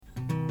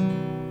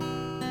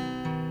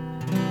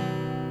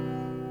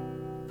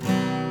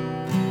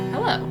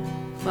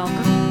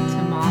Welcome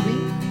to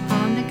Mommy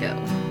on the Go.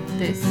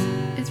 This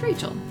is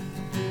Rachel.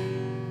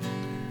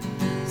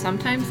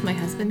 Sometimes my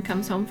husband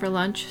comes home for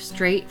lunch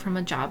straight from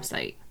a job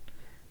site.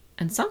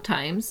 And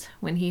sometimes,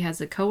 when he has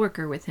a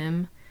coworker with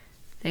him,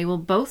 they will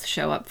both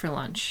show up for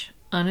lunch,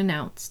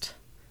 unannounced.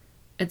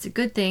 It's a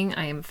good thing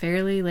I am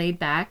fairly laid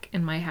back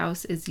and my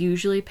house is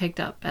usually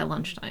picked up at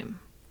lunchtime.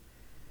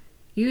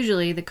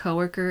 Usually the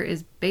coworker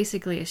is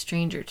basically a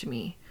stranger to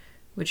me,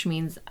 which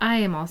means I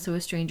am also a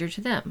stranger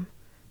to them,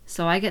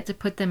 so I get to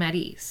put them at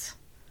ease.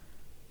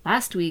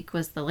 Last week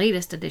was the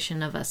latest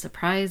edition of a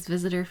surprise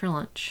visitor for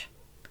lunch.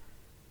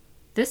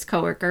 This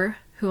coworker,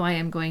 who I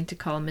am going to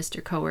call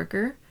Mr.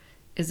 Coworker,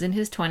 is in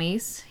his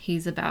 20s.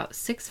 He's about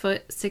 6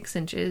 foot 6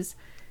 inches,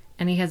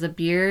 and he has a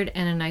beard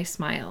and a nice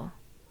smile.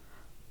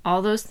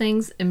 All those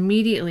things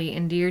immediately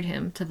endeared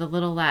him to the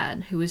little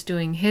lad who was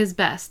doing his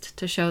best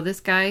to show this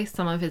guy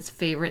some of his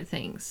favorite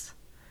things.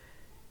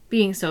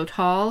 Being so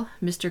tall,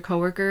 Mr.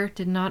 Coworker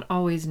did not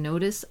always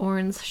notice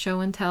Oren's show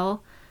and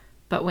tell,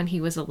 but when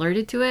he was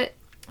alerted to it,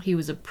 he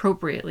was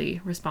appropriately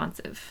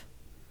responsive.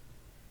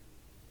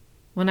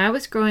 When I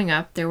was growing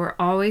up, there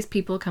were always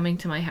people coming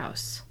to my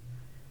house.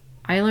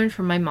 I learned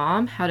from my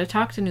mom how to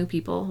talk to new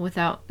people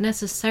without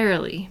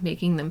necessarily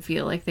making them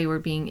feel like they were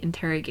being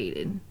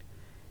interrogated.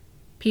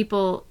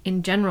 People,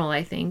 in general,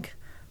 I think,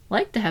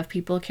 like to have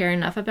people care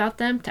enough about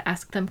them to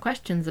ask them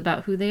questions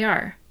about who they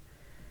are.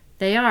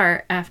 They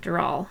are, after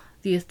all,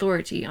 the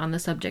authority on the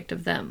subject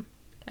of them,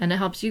 and it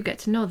helps you get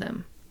to know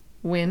them.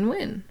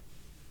 Win-win.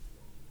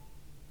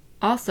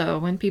 Also,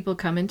 when people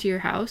come into your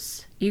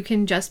house, you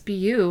can just be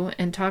you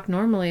and talk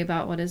normally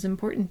about what is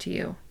important to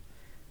you.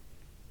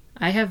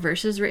 I have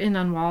verses written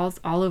on walls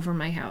all over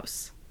my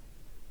house.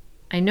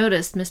 I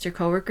noticed Mr.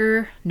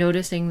 Coworker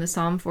noticing the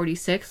Psalm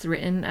 46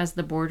 written as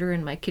the border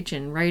in my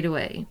kitchen right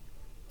away.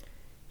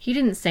 He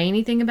didn't say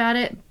anything about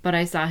it, but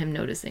I saw him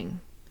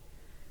noticing.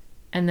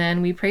 And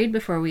then we prayed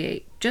before we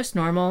ate. Just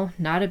normal,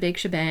 not a big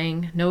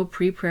shebang, no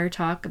pre-prayer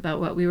talk about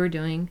what we were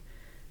doing.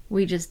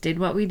 We just did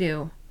what we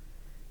do.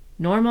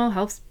 Normal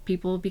helps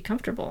people be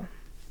comfortable.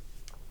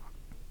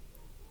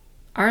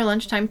 Our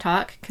lunchtime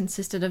talk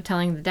consisted of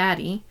telling the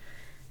daddy,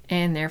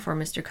 and therefore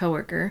Mr.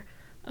 Coworker,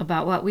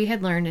 about what we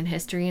had learned in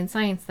history and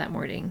science that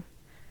morning.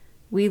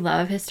 We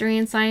love history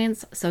and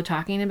science, so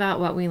talking about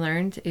what we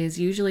learned is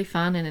usually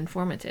fun and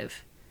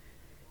informative.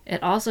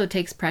 It also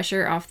takes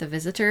pressure off the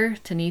visitor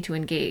to need to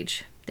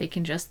engage. They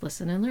can just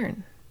listen and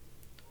learn.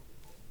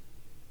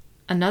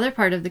 Another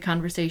part of the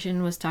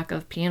conversation was talk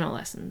of piano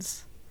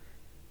lessons.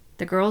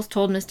 The girls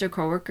told Mr.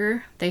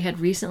 Coworker they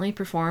had recently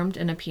performed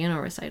in a piano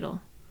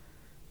recital.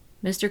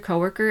 Mr.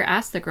 Coworker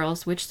asked the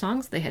girls which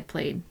songs they had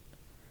played.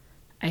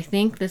 I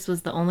think this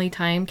was the only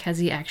time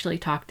Kezzy actually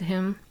talked to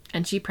him,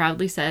 and she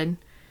proudly said,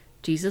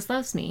 "Jesus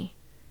loves me,"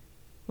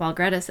 while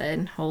Greta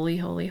said, "Holy,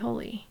 holy,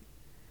 holy."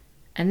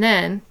 And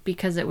then,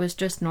 because it was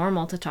just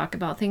normal to talk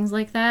about things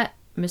like that,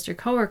 Mr.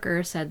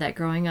 Coworker said that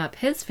growing up,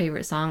 his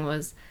favorite song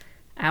was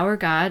 "Our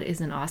God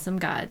is an Awesome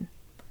God."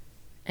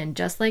 And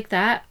just like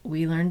that,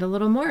 we learned a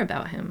little more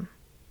about him.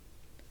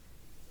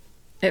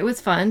 It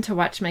was fun to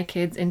watch my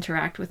kids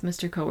interact with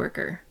Mr.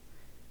 Coworker.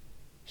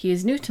 He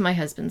is new to my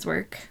husband's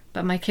work,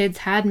 but my kids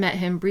had met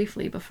him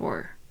briefly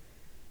before.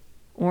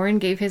 Oren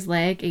gave his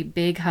leg a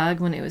big hug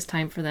when it was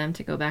time for them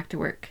to go back to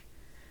work.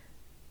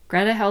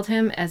 Greta held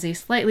him as a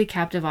slightly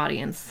captive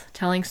audience,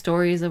 telling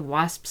stories of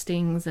wasp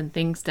stings and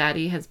things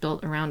Daddy has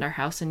built around our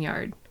house and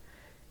yard.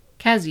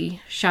 Kezzy,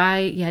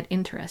 shy yet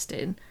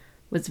interested,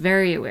 was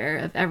very aware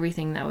of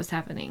everything that was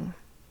happening.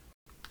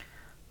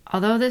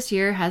 Although this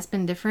year has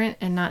been different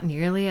and not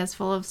nearly as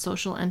full of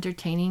social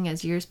entertaining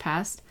as years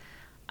past,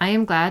 I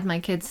am glad my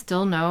kids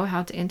still know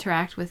how to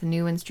interact with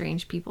new and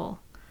strange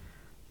people.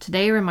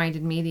 Today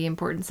reminded me the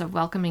importance of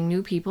welcoming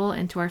new people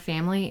into our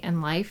family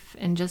and life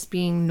and just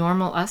being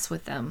normal us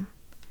with them.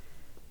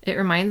 It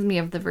reminds me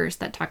of the verse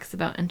that talks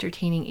about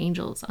entertaining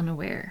angels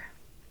unaware.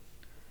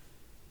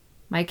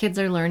 My kids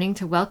are learning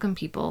to welcome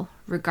people,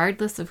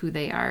 regardless of who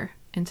they are,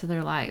 into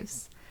their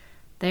lives.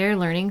 They are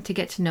learning to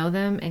get to know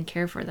them and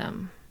care for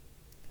them.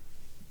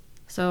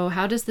 So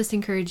how does this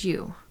encourage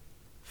you?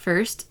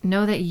 First,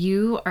 know that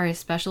you are a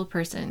special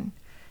person.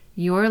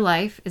 Your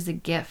life is a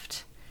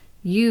gift.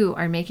 You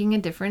are making a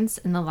difference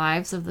in the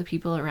lives of the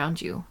people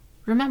around you.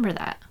 Remember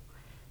that.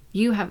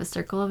 You have a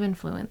circle of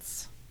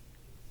influence.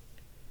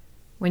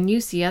 When you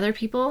see other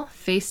people,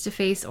 face to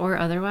face or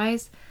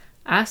otherwise,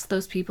 ask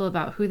those people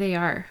about who they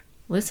are.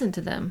 Listen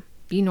to them.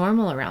 Be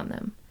normal around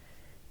them.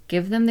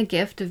 Give them the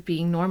gift of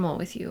being normal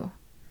with you.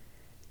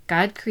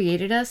 God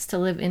created us to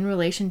live in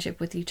relationship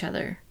with each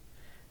other.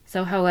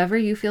 So however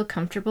you feel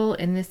comfortable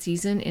in this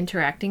season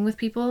interacting with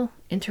people,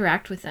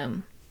 interact with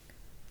them.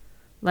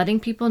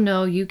 Letting people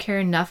know you care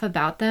enough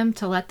about them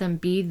to let them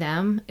be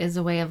them is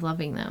a way of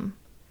loving them.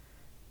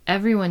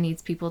 Everyone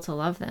needs people to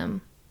love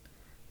them.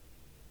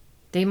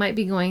 They might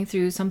be going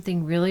through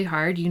something really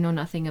hard you know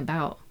nothing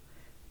about,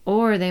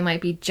 or they might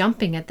be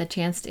jumping at the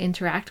chance to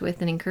interact with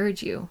and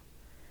encourage you.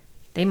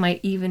 They might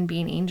even be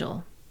an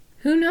angel.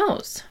 Who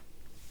knows?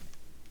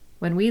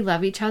 When we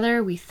love each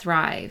other, we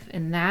thrive,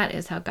 and that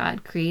is how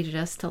God created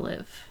us to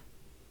live.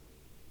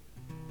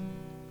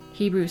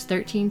 Hebrews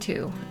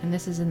 13:2, and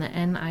this is in the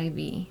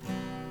NIV.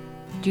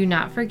 Do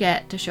not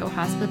forget to show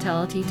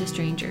hospitality to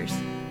strangers,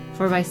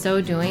 for by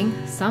so doing,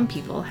 some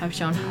people have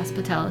shown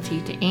hospitality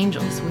to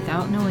angels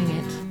without knowing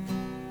it.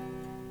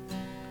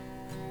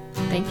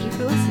 Thank you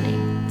for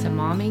listening to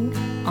Momming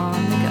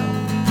on the Go.